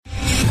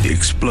the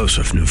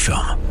explosive new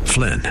film,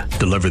 Flynn,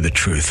 deliver the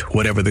truth,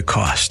 whatever the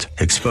cost.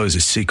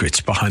 Exposes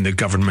secrets behind the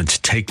government's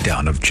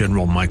takedown of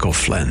General Michael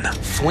Flynn.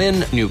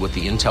 Flynn knew what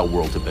the intel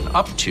world had been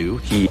up to.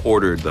 He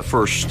ordered the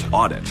first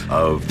audit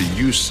of the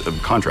use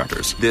of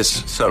contractors.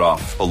 This set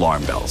off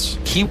alarm bells.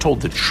 He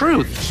told the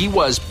truth. He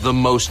was the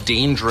most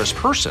dangerous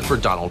person for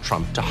Donald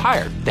Trump to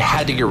hire. They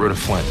had to get rid of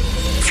Flynn.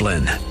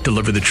 Flynn,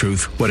 deliver the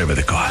truth, whatever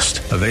the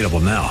cost. Available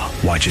now.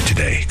 Watch it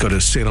today. Go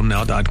to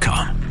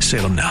salemnow.com.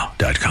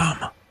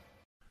 salemnow.com.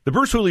 The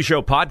Bruce Hooley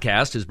Show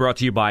podcast is brought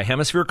to you by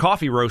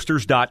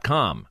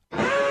HemisphereCoffeeRoasters.com.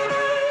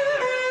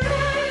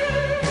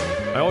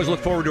 I always look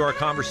forward to our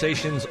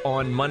conversations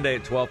on Monday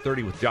at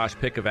 12:30 with Josh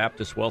Pick of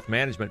Aptus Wealth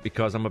Management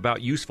because I'm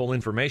about useful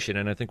information,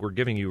 and I think we're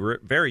giving you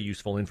very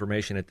useful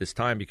information at this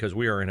time because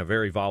we are in a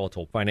very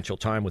volatile financial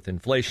time with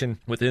inflation,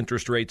 with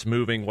interest rates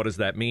moving. What does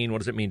that mean? What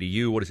does it mean to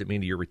you? What does it mean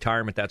to your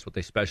retirement? That's what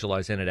they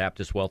specialize in at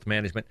Aptus Wealth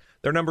Management.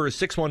 Their number is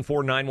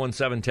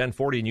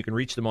 614-917-1040, and you can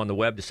reach them on the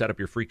web to set up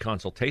your free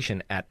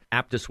consultation at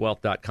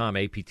aptuswealth.com,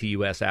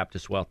 APTUS,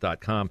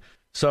 aptuswealth.com.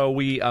 So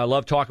we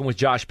love talking with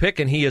Josh Pick,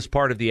 and he is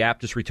part of the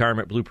Aptus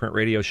Retirement Blueprint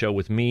radio show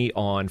with me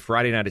on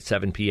Friday night at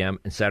 7 p.m.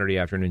 and Saturday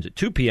afternoons at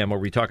 2 p.m., where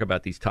we talk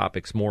about these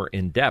topics more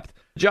in depth.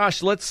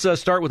 Josh, let's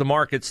start with the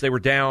markets. They were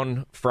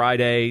down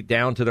Friday,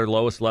 down to their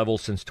lowest level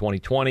since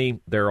 2020.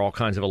 There are all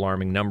kinds of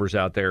alarming numbers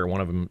out there. One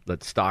of them,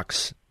 that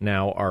stocks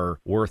now are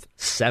worth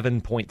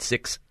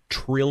 $7.6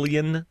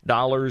 trillion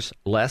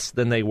less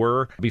than they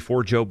were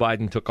before Joe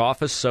Biden took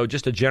office. So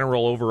just a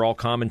general overall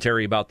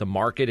commentary about the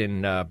market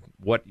and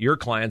what your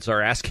clients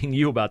are asking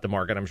you about the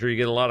market. I'm sure you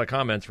get a lot of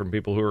comments from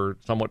people who are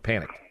somewhat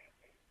panicked.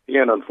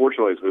 Yeah, and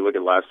unfortunately, as we look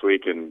at last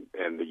week and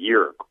the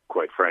year,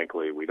 quite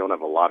frankly, we don't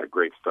have a lot of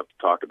great stuff to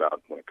talk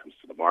about when it comes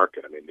to the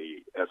market. I mean,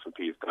 the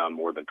S&P is down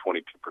more than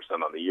 22%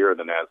 on the year.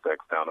 The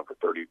Nasdaq's down over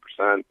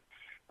 30%.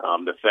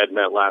 The Fed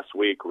met last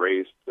week,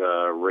 raised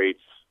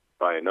rates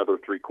by another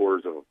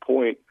 0.75 of a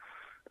point.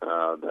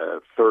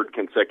 The third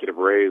consecutive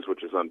raise,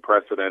 which is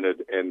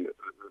unprecedented. And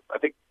I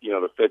think,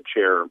 the Fed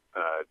chair,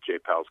 Jay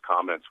Powell's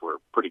comments were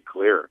pretty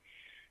clear.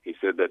 He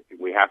said that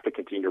we have to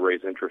continue to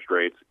raise interest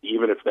rates,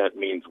 even if that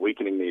means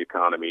weakening the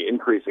economy,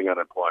 increasing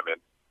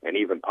unemployment, and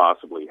even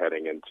possibly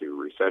heading into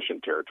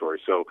recession territory.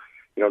 So,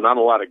 not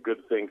a lot of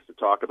good things to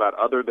talk about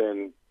other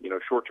than,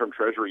 short-term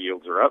treasury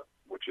yields are up,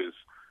 which is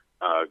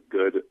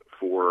good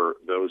for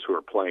those who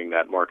are playing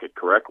that market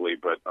correctly.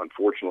 But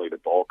unfortunately, the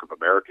bulk of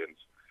Americans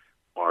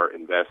are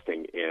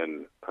investing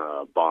in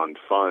bond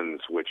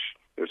funds, which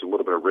there's a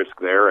little bit of risk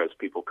there as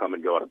people come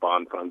and go out of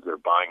bond funds. They're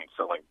buying and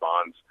selling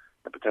bonds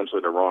at potentially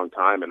the wrong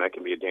time, and that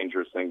can be a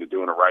dangerous thing to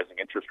do in a rising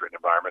interest rate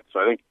environment. So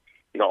I think,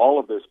 all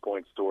of this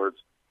points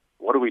towards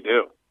what do we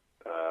do?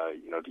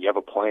 Do you have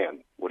a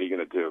plan? What are you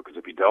going to do? Because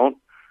if you don't,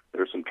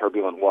 there's some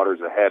turbulent waters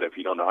ahead. If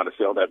you don't know how to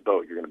sail that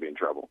boat, you're going to be in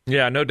trouble.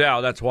 Yeah, no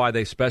doubt. That's why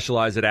they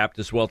specialize at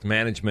Aptus Wealth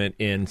Management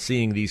in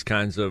seeing these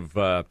kinds of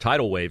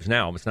tidal waves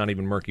now. It's not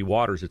even murky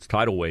waters. It's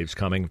tidal waves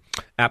coming.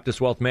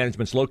 Aptus Wealth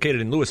Management's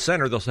located in Lewis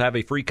Center. They'll have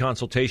a free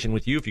consultation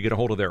with you if you get a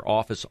hold of their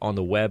office on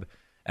the web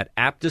at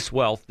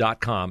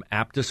aptuswealth.com,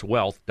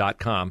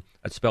 aptuswealth.com.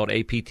 That's spelled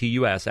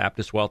A-P-T-U-S,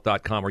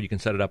 aptuswealth.com, or you can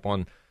set it up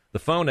on the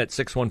phone at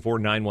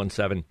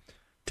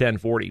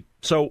 614-917-1040.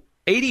 So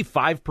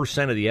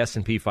 85% of the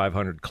S&P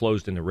 500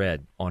 closed in the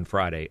red on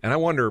Friday. And I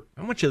wonder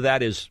how much of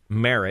that is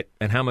merit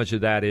and how much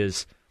of that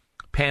is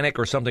panic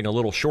or something a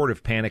little short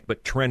of panic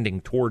but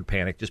trending toward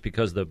panic just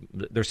because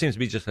there seems to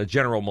be just a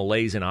general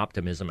malaise and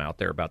optimism out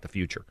there about the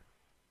future.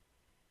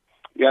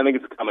 Yeah, I think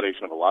it's a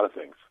combination of a lot of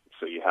things.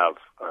 So you have,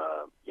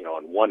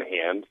 on one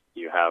hand,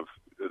 you have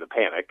the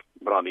panic,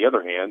 but on the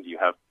other hand, you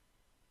have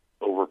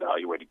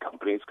overvaluated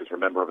companies because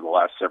remember, over the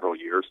last several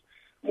years,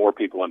 more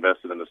people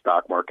invested in the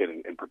stock market,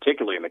 and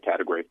particularly in the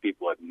category of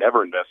people who had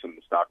never invested in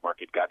the stock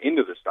market, got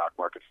into the stock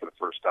market for the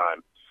first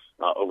time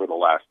over the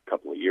last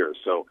couple of years.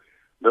 So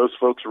those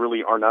folks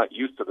really are not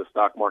used to the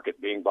stock market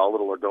being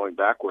volatile or going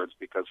backwards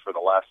because for the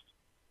last,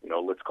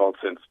 let's call it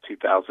since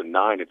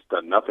 2009, it's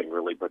done nothing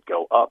really but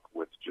go up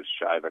with just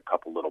shy of a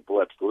couple little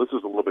blips. So this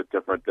is a little bit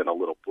different than a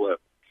little blip.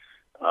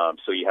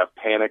 So you have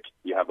panic,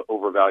 you have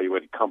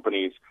overvaluated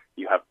companies,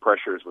 you have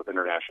pressures with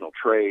international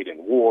trade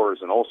and wars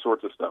and all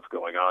sorts of stuff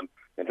going on.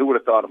 And who would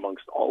have thought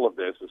amongst all of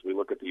this, as we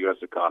look at the U.S.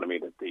 economy,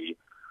 that the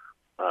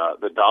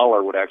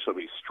dollar would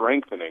actually be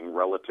strengthening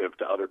relative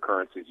to other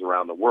currencies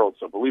around the world.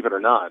 So believe it or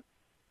not,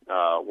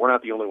 we're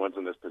not the only ones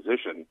in this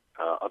position.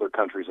 Other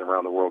countries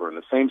around the world are in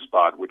the same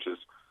spot, which is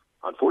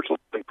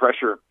unfortunately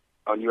pressure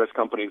on U.S.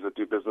 companies that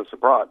do business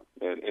abroad.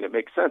 And it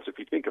makes sense if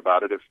you think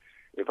about it.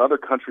 If other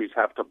countries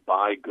have to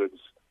buy goods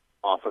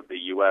off of the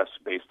U.S.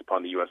 based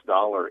upon the U.S.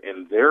 dollar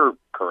and their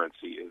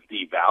currency is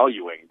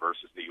devaluing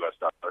versus the U.S.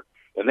 dollar,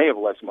 then they have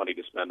less money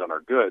to spend on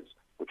our goods,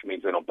 which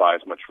means they don't buy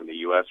as much from the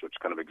U.S., which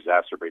kind of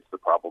exacerbates the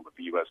problem of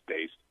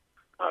U.S.-based,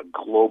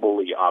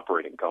 globally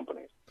operating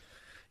companies.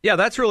 Yeah,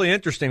 that's really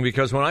interesting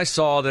because when I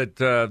saw that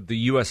the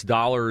U.S.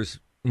 dollar's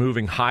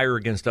moving higher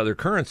against other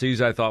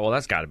currencies, I thought, well,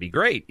 that's got to be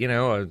great.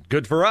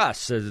 Good for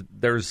us.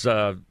 There's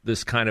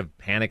this kind of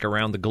panic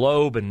around the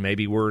globe, and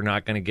maybe we're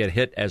not going to get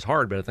hit as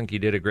hard. But I think you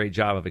did a great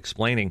job of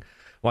explaining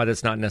why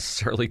that's not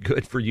necessarily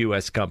good for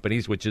U.S.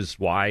 companies, which is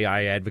why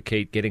I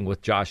advocate getting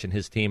with Josh and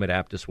his team at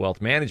Aptus Wealth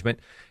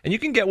Management. And you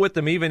can get with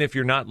them even if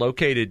you're not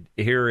located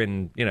here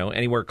in,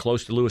 anywhere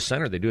close to Lewis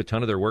Center. They do a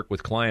ton of their work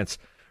with clients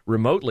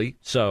remotely.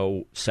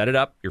 So set it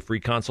up, your free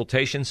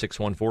consultation,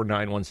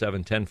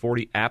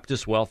 614-917-1040,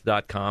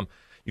 aptuswealth.com.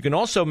 You can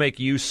also make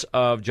use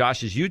of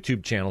Josh's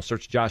YouTube channel.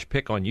 Search Josh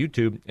Pick on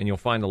YouTube, and you'll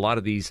find a lot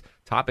of these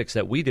topics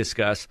that we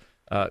discuss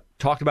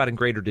talked about in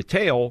greater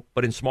detail,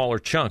 but in smaller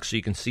chunks. So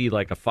you can see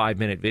like a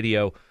 5-minute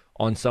video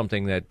on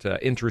something that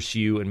interests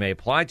you and may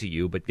apply to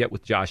you. But get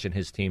with Josh and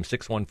his team,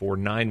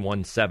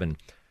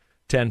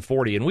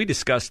 614-917-1040. And we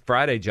discussed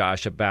Friday,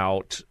 Josh,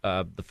 about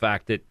the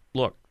fact that,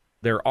 look,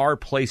 there are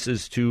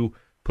places to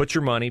put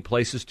your money,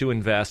 places to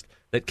invest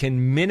that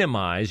can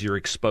minimize your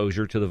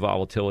exposure to the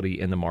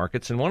volatility in the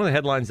markets. And one of the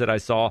headlines that I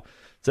saw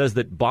says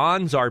that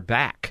bonds are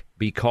back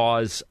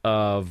because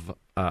of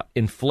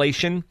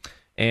inflation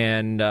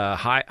and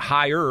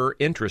higher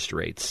interest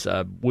rates.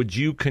 Would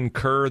you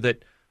concur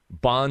that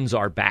bonds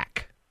are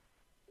back?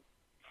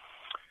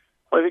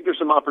 Well, I think there's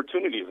some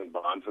opportunities in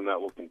bonds, and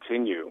that will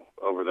continue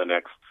over the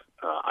next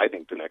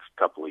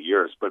couple of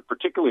years, but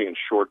particularly in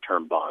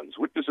short-term bonds,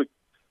 which is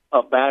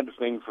a bad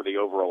thing for the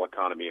overall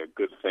economy, a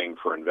good thing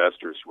for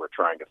investors who are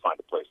trying to find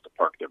a place to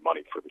park their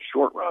money for the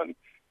short run,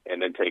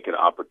 and then take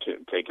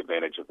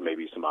advantage of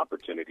maybe some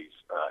opportunities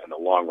in the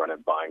long run in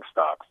buying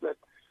stocks that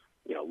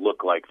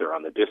look like they're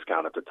on the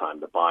discount at the time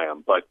to buy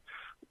them. But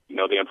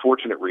the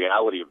unfortunate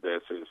reality of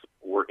this is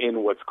we're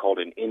in what's called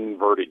an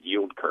inverted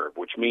yield curve,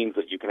 which means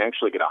that you can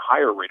actually get a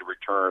higher rate of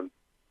return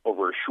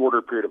over a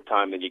shorter period of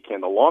time than you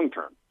can the long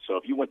term. So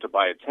if you went to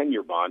buy a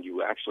 10-year bond,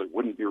 you actually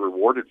wouldn't be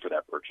rewarded for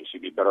that purchase.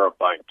 You'd be better off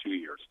buying 2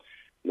 years.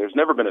 And there's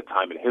never been a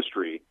time in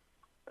history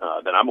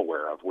that I'm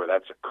aware of where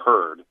that's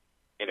occurred,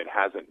 and it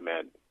hasn't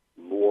meant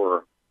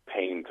more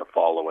pain to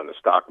follow in the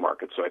stock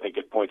market. So I think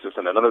it points us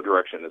in another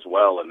direction as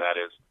well, and that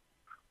is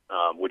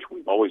which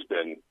we've always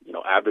been,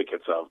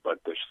 advocates of, but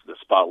the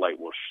spotlight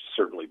will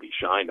certainly be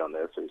shined on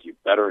this, is you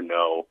better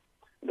know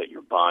that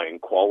you're buying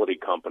quality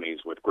companies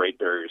with great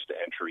barriers to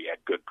entry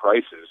at good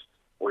prices,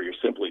 or you're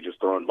simply just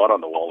throwing mud on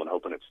the wall and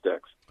hoping it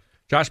sticks.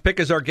 Josh Pick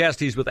is our guest.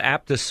 He's with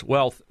Aptus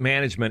Wealth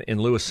Management in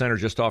Lewis Center,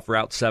 just off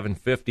Route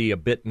 750, a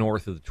bit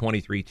north of the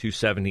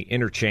 23-270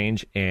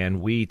 interchange.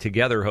 And we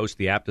together host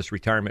the Aptus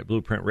Retirement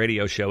Blueprint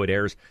radio show. It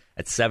airs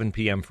at 7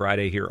 p.m.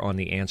 Friday here on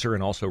The Answer,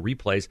 and also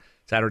replays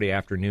Saturday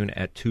afternoon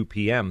at 2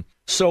 p.m.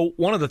 So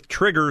one of the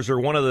triggers or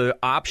one of the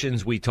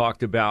options we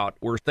talked about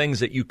were things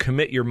that you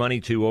commit your money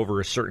to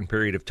over a certain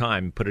period of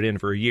time. Put it in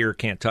for a year,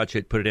 can't touch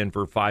it. Put it in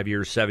for 5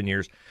 years, 7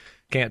 years,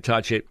 can't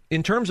touch it.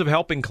 In terms of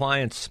helping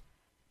clients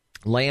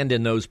land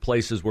in those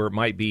places where it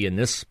might be in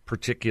this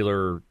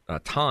particular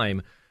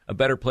time a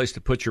better place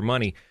to put your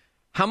money,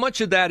 how much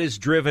of that is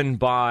driven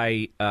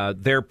by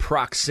their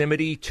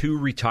proximity to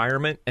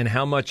retirement, and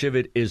how much of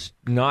it is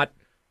not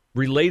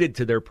related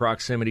to their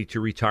proximity to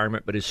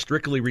retirement but is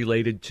strictly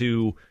related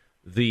to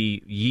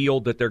the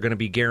yield that they're going to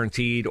be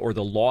guaranteed or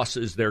the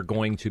losses they're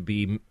going to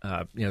be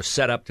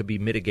set up to be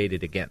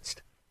mitigated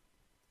against?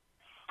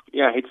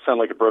 Yeah, I hate to sound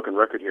like a broken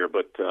record here,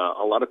 but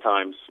a lot of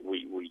times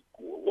we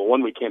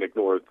can't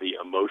ignore the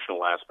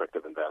emotional aspect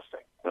of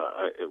investing.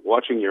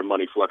 Watching your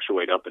money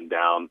fluctuate up and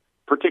down,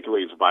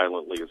 particularly as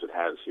violently as it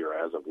has here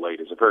as of late,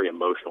 is a very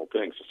emotional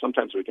thing. So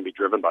sometimes we can be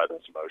driven by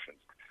those emotions.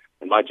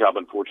 And my job,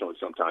 unfortunately,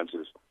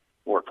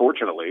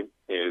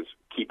 is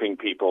keeping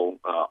people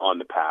on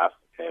the path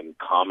and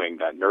calming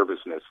that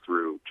nervousness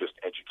through just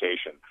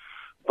education.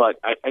 But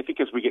I think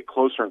as we get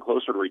closer and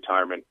closer to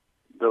retirement,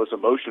 those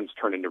emotions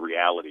turn into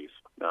realities.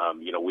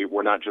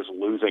 We're not just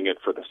losing it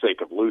for the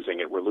sake of losing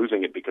it. We're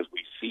losing it because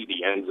we see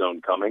the end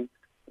zone coming,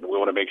 and we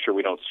want to make sure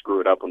we don't screw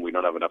it up when we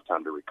don't have enough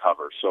time to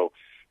recover. So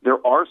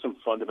there are some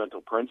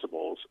fundamental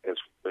principles as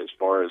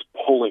far as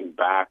pulling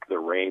back the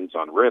reins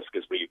on risk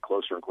as we get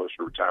closer and closer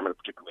to retirement,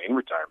 particularly in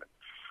retirement.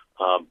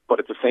 But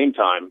at the same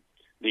time,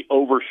 the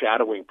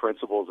overshadowing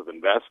principles of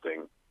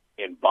investing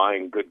and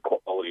buying good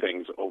quality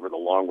things over the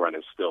long run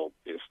is still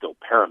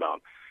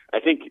paramount. I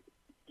think,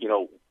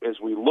 as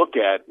we look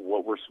at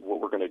what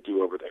we're going to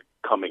do over the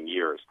coming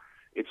years,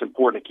 it's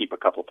important to keep a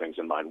couple things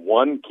in mind.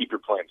 One, keep your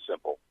plan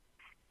simple.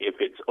 If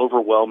it's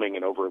overwhelming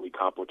and overly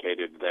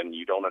complicated, then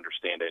you don't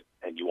understand it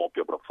and you won't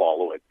be able to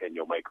follow it, and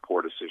you'll make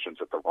poor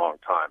decisions at the wrong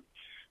time.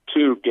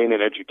 Two, gain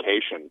an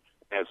education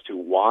as to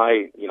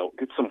why,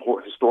 get some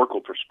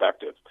historical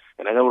perspective.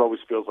 And I know it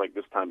always feels like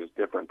this time is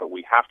different, but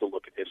we have to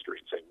look at history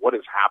and say, what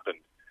has happened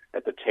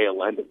at the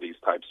tail end of these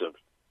types of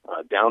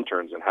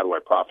downturns, and how do I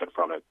profit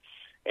from it?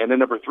 And then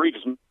number three,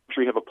 just make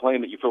sure you have a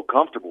plan that you feel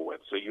comfortable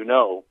with. So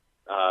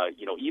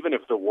even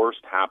if the worst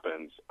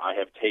happens, I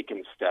have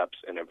taken steps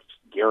and have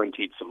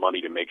guaranteed some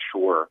money to make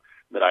sure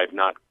that I've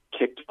not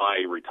kicked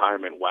my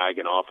retirement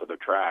wagon off of the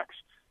tracks,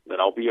 that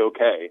I'll be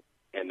okay,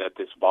 and that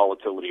this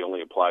volatility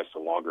only applies to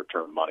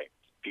longer-term money.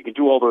 If you can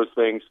do all those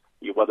things,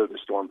 you weather the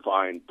storm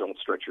fine. Don't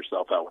stretch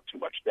yourself out with too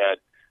much debt.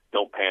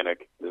 Don't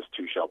panic. This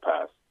too shall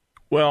pass.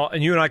 Well,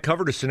 and you and I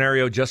covered a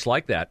scenario just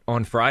like that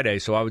on Friday,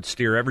 so I would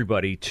steer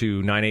everybody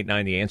to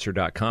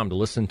 989theanswer.com to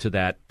listen to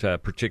that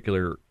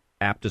particular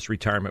Aptus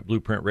Retirement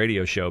Blueprint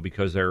radio show,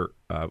 because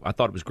I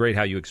thought it was great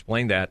how you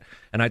explained that.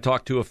 And I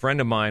talked to a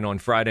friend of mine on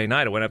Friday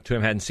night. I went up to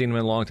him, hadn't seen him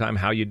in a long time.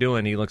 How you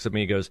doing? He looks at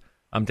me and goes,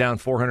 I'm down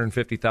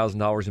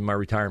 $450,000 in my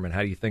retirement.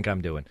 How do you think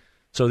I'm doing?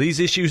 So these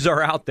issues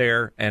are out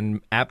there,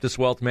 and Aptus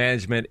Wealth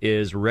Management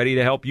is ready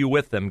to help you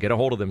with them. Get a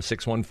hold of them,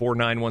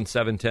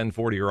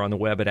 614-917-1040, or on the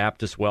web at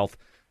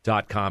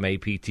aptuswealth.com,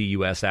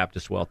 A-P-T-U-S,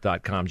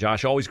 aptuswealth.com.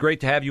 Josh, always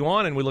great to have you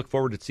on, and we look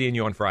forward to seeing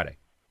you on Friday.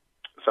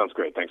 Sounds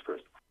great. Thanks,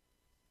 Bruce.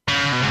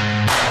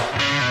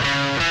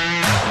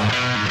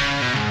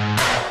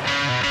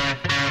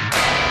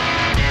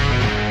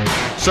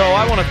 So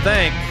I want to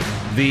thank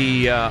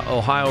the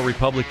Ohio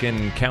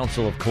Republican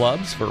Council of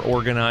Clubs for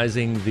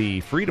organizing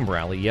the Freedom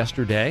Rally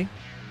yesterday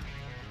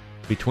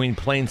between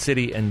Plain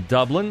City and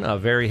Dublin.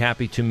 Very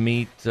happy to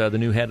meet the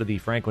new head of the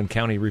Franklin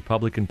County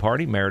Republican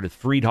Party,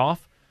 Meredith Friedhoff.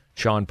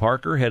 Sean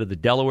Parker, head of the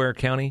Delaware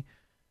County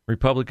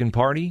Republican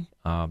Party.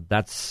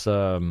 Those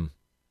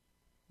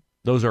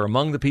are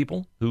among the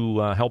people who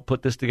helped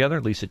put this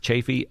together. Lisa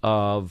Chafee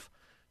of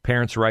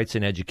Parents' Rights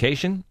in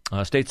Education.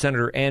 State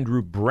Senator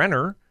Andrew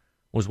Brenner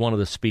was one of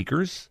the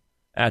speakers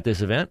at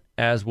this event,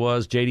 as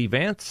was J.D.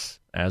 Vance,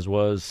 as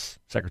was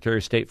Secretary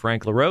of State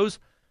Frank LaRose,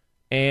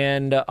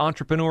 and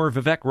entrepreneur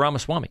Vivek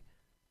Ramaswamy.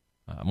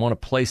 I want to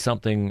play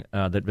something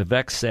that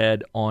Vivek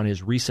said on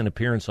his recent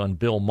appearance on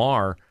Bill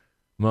Maher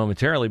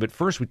momentarily. But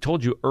first, we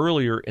told you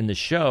earlier in the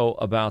show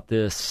about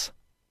this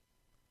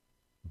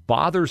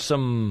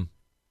bothersome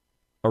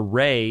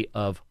array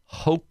of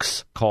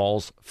hoax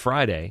calls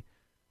Friday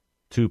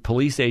to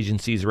police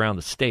agencies around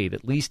the state,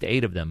 at least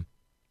 8 of them,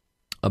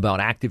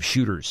 about active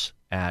shooters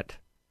at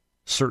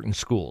certain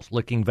schools.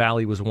 Licking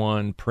Valley was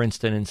one,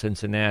 Princeton and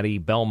Cincinnati,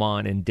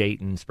 Belmont and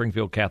Dayton,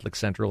 Springfield Catholic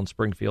Central and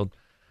Springfield.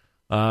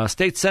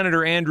 State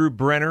Senator Andrew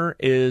Brenner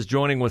is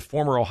joining with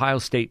former Ohio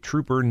State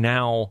trooper,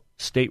 now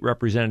State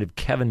Representative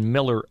Kevin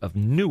Miller of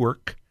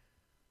Newark,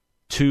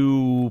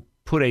 to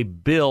put a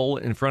bill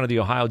in front of the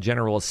Ohio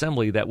General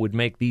Assembly that would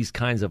make these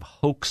kinds of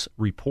hoax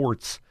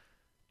reports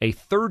a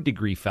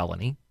third-degree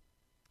felony.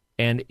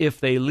 And if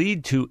they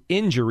lead to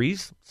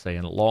injuries, say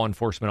a law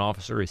enforcement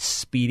officer is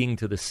speeding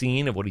to the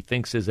scene of what he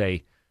thinks is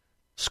a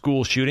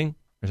school shooting,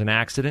 there's an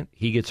accident,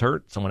 he gets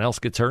hurt, someone else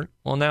gets hurt,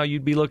 well, now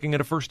you'd be looking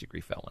at a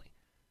first-degree felony.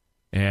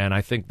 And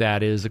I think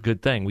that is a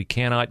good thing. We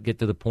cannot get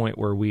to the point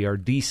where we are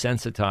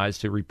desensitized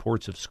to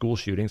reports of school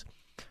shootings.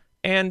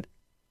 And,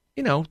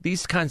 you know,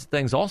 these kinds of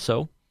things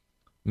also,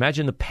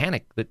 imagine the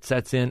panic that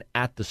sets in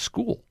at the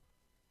school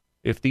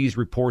if these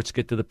reports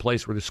get to the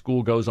place where the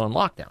school goes on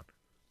lockdown.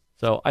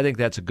 So I think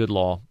that's a good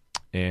law,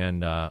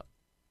 and I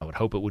would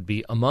hope it would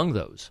be among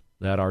those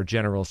that our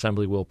General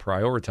Assembly will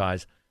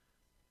prioritize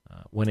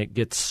when it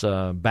gets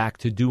back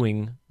to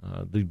doing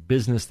the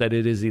business that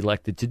it is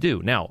elected to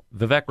do. Now,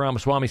 Vivek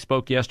Ramaswamy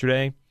spoke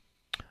yesterday.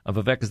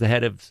 Vivek is the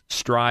head of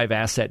Strive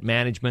Asset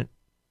Management,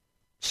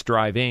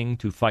 striving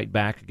to fight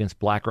back against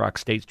BlackRock,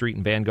 State Street,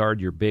 and Vanguard,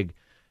 your big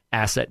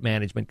asset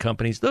management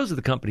companies. Those are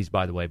the companies,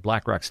 by the way,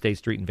 BlackRock, State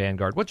Street, and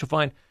Vanguard. What you'll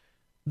find,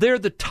 they're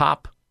the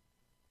top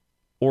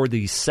or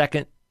the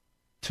second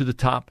to the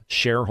top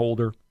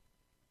shareholder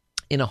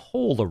in a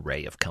whole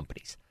array of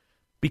companies.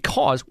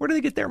 Because where do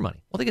they get their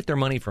money? Well, they get their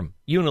money from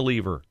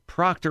Unilever,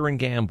 Procter &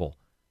 Gamble,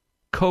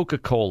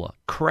 Coca-Cola,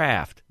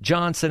 Kraft,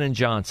 Johnson &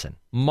 Johnson,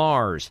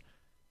 Mars.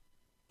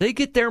 They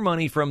get their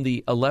money from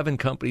the 11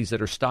 companies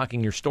that are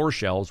stocking your store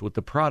shelves with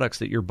the products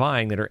that you're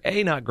buying that are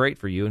A, not great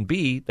for you, and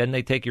B, then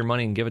they take your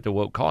money and give it to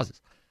woke causes.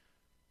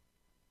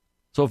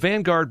 So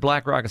Vanguard,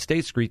 BlackRock, and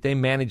State Street, they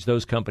manage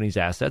those companies'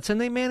 assets,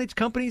 and they manage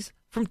companies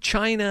from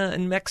China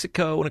and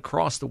Mexico and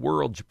across the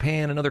world,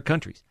 Japan and other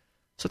countries.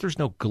 So there's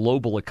no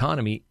global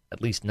economy,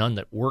 at least none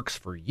that works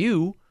for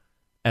you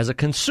as a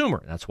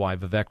consumer. That's why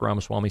Vivek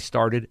Ramaswamy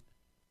started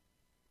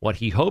what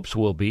he hopes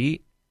will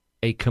be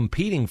a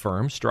competing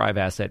firm, Strive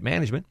Asset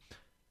Management,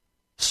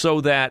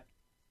 so that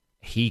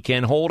he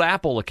can hold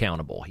Apple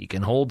accountable. He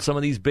can hold some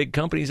of these big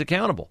companies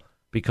accountable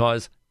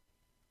because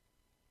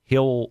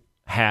he'll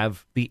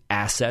have the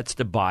assets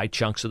to buy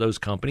chunks of those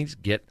companies,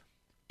 get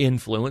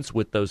influence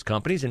with those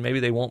companies, and maybe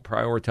they won't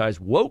prioritize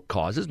woke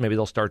causes. Maybe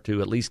they'll start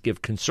to at least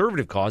give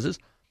conservative causes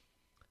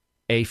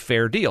a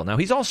fair deal. Now,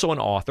 he's also an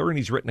author, and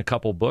he's written a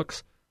couple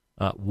books.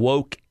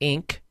 Woke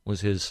Inc. was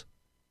his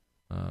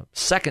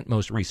second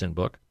most recent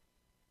book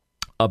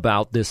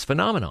about this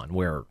phenomenon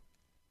where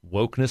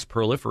wokeness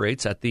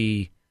proliferates at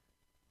the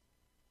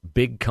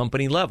big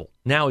company level.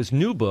 Now, his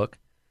new book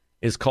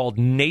is called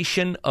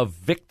Nation of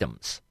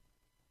Victims.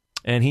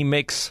 And he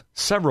makes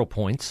several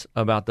points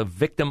about the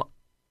victim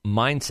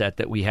mindset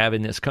that we have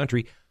in this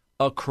country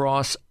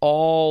across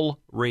all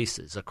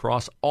races,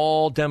 across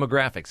all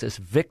demographics. This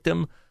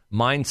victim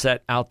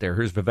mindset out there.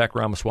 Here's Vivek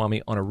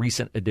Ramaswamy on a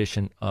recent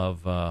edition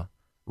of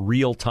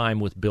Real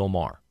Time with Bill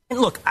Maher. And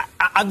look,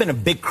 I've been a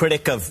big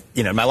critic of,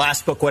 my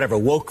last book, whatever,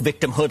 woke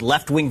victimhood,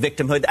 left-wing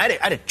victimhood. I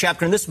had a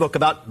chapter in this book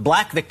about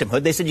black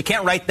victimhood. They said you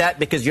can't write that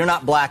because you're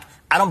not black.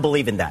 I don't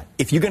believe in that.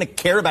 If you're going to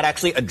care about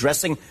actually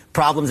addressing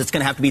problems, it's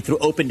going to have to be through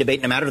open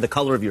debate no matter the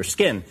color of your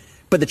skin.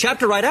 But the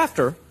chapter right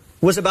after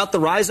was about the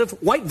rise of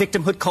white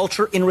victimhood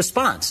culture in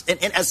response.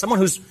 And as someone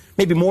who's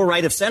maybe more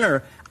right of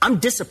center, I'm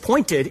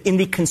disappointed in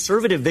the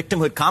conservative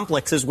victimhood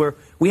complexes where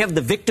we have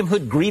the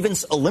victimhood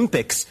grievance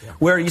Olympics,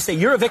 where you say,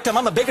 you're a victim,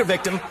 I'm a bigger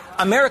victim.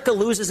 America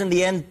loses in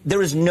the end.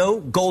 There is no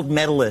gold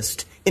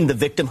medalist in the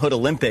victimhood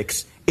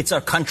Olympics. It's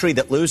our country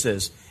that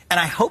loses.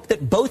 And I hope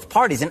that both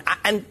parties, and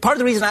part of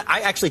the reason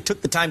I actually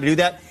took the time to do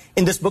that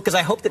in this book is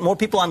I hope that more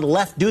people on the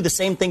left do the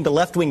same thing to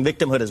left-wing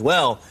victimhood as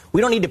well. We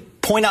don't need to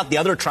point out the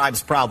other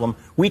tribe's problem.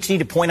 We just need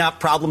to point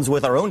out problems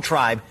with our own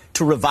tribe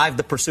to revive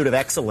the pursuit of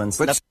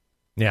excellence.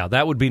 Yeah,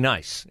 that would be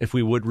nice if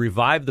we would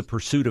revive the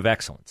pursuit of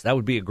excellence. That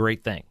would be a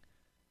great thing.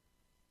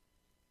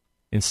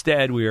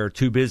 Instead, we are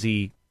too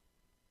busy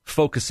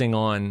focusing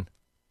on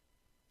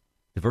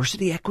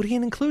diversity, equity,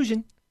 and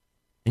inclusion.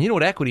 And you know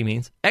what equity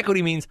means?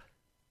 Equity means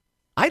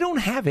I don't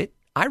have it.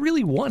 I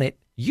really want it.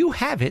 You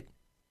have it.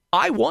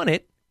 I want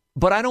it,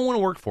 but I don't want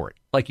to work for it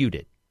like you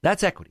did.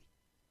 That's equity.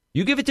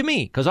 You give it to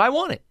me because I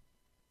want it.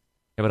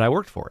 Yeah, but I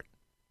worked for it.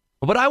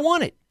 But I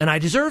want it, and I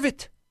deserve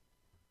it.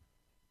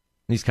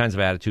 These kinds of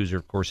attitudes are,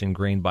 of course,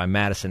 ingrained by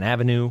Madison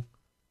Avenue.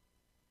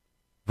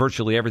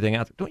 Virtually everything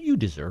out there. Don't you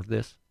deserve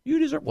this? You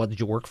deserve. What, did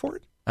you work for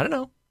it? I don't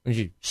know. Did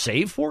you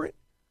save for it?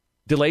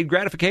 Delayed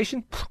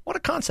gratification? What a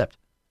concept.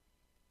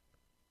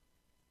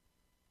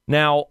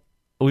 Now,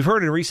 we've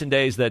heard in recent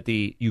days that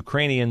the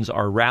Ukrainians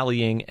are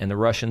rallying and the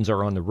Russians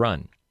are on the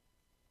run.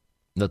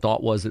 The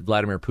thought was that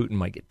Vladimir Putin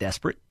might get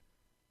desperate,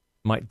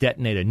 might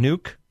detonate a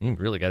nuke. You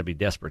really got to be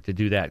desperate to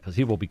do that because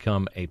he will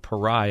become a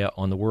pariah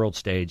on the world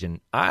stage. And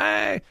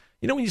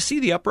when you see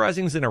the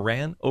uprisings in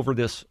Iran over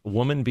this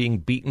woman being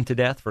beaten to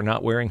death for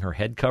not wearing her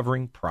head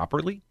covering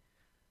properly,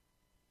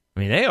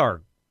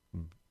 there's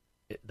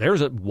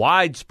a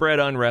widespread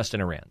unrest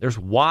in Iran. There's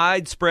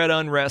widespread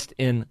unrest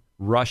in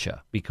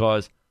Russia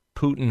because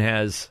Putin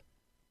has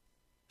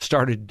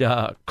started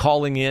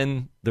calling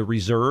in the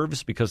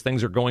reserves because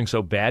things are going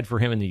so bad for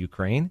him in the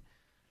Ukraine.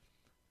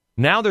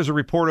 Now there's a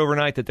report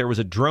overnight that there was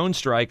a drone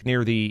strike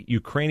near the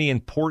Ukrainian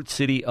port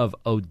city of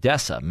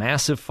Odessa,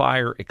 massive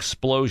fire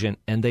explosion,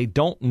 and they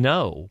don't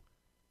know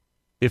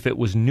if it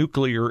was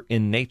nuclear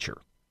in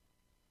nature.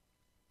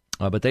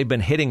 But they've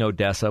been hitting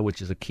Odessa,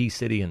 which is a key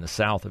city in the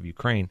south of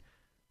Ukraine,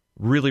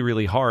 really,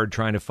 really hard,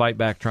 trying to fight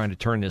back, trying to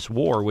turn this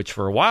war, which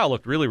for a while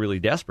looked really, really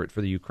desperate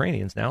for the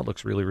Ukrainians. Now it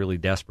looks really, really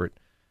desperate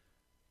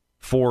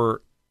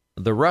for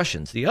the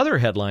Russians. The other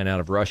headline out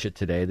of Russia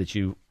today that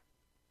you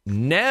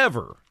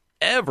never,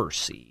 ever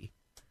see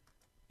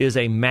is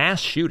a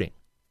mass shooting.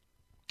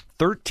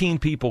 13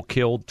 people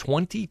killed,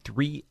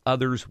 23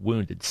 others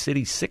wounded.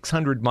 City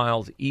 600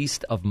 miles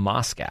east of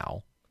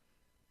Moscow.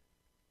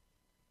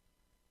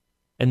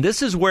 And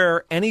this is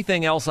where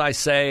anything else I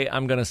say,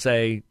 I'm going to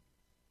say,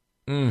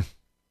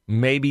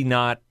 maybe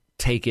not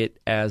take it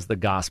as the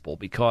gospel,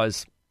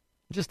 because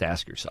just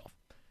ask yourself,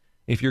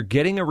 if you're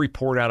getting a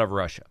report out of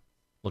Russia,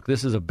 look,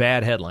 this is a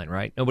bad headline,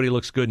 right? Nobody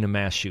looks good in a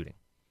mass shooting.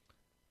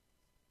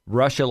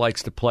 Russia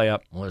likes to play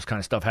up, well, this kind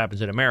of stuff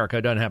happens in America.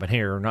 It doesn't happen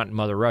here, not in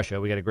Mother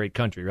Russia. We got a great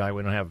country, right?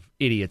 We don't have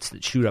idiots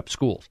that shoot up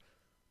schools.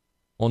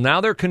 Well,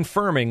 now they're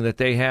confirming that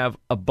they have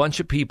a bunch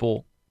of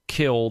people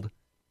killed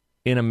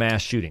in a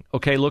mass shooting.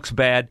 Okay, looks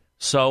bad.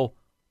 So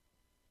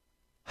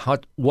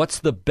what's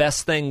the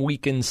best thing we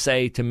can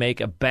say to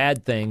make a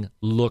bad thing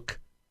look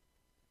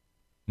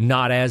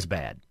not as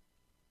bad?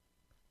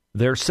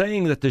 They're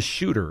saying that the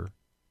shooter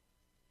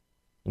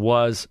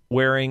was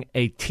wearing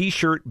a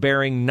T-shirt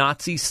bearing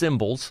Nazi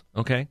symbols.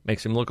 Okay,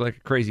 makes him look like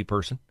a crazy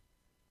person.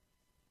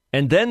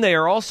 And then they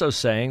are also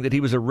saying that he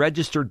was a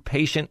registered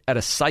patient at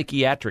a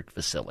psychiatric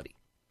facility.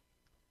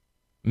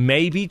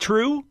 May be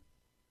true,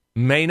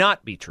 may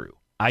not be true.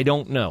 I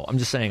don't know. I'm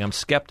just saying I'm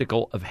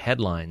skeptical of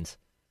headlines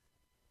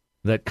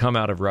that come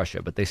out of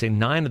Russia. But they say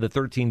 9 of the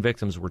 13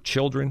 victims were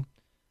children,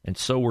 and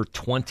so were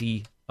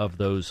 20 of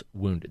those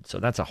wounded. So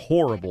that's a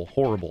horrible,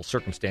 horrible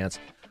circumstance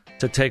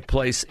to take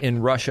place in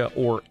Russia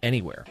or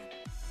anywhere.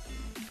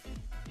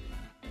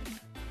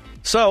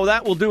 So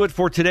that will do it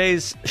for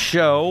today's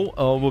show.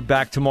 We'll be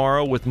back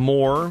tomorrow with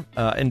more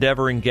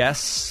endeavoring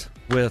guests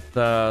with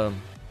the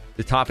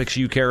topics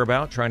you care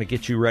about, trying to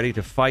get you ready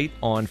to fight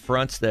on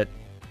fronts that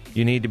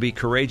you need to be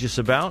courageous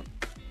about.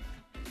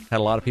 Had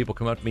a lot of people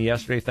come up to me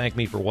yesterday, thank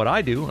me for what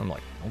I do. I'm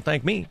like, don't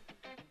thank me.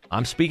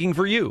 I'm speaking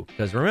for you.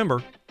 Because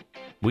remember,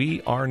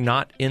 we are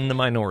not in the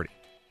minority.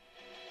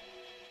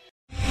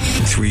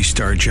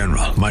 3-star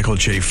General Michael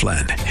J.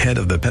 Flynn, head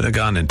of the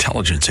Pentagon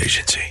Intelligence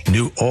Agency,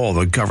 knew all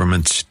the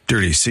government's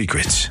dirty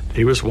secrets.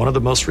 He was one of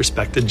the most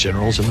respected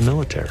generals in the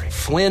military.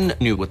 Flynn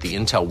knew what the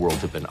intel world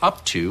had been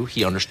up to.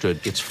 He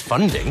understood its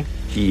funding.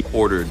 He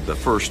ordered the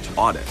first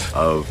audit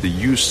of the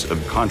use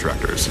of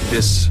contractors.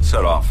 This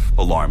set off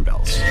alarm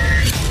bells.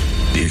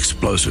 The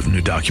explosive new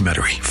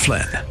documentary,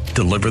 Flynn,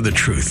 Deliver the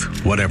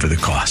Truth, Whatever the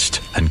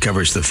Cost,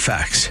 uncovers the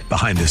facts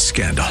behind this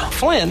scandal.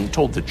 Flynn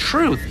told the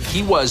truth.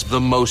 He was the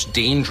most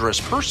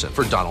dangerous person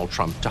for Donald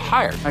Trump to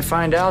hire. I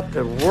find out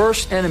the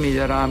worst enemy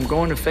that I'm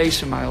going to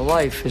face in my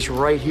life is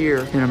right here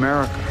in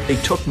America. They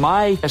took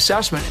my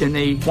assessment and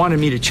they wanted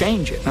me to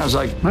change it. And I was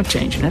like, I'm not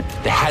changing it.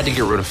 They had to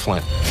get rid of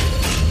Flynn.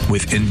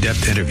 With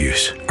in-depth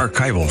interviews,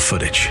 archival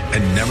footage,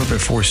 and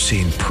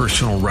never-before-seen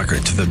personal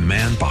records of the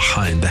man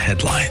behind the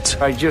headlines.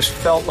 I just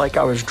felt like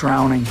I was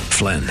drowning.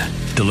 Flynn,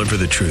 Deliver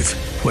the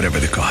Truth, Whatever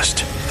the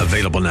Cost.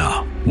 Available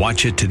now.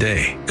 Watch it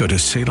today. Go to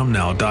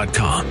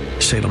salemnow.com.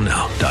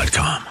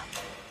 salemnow.com.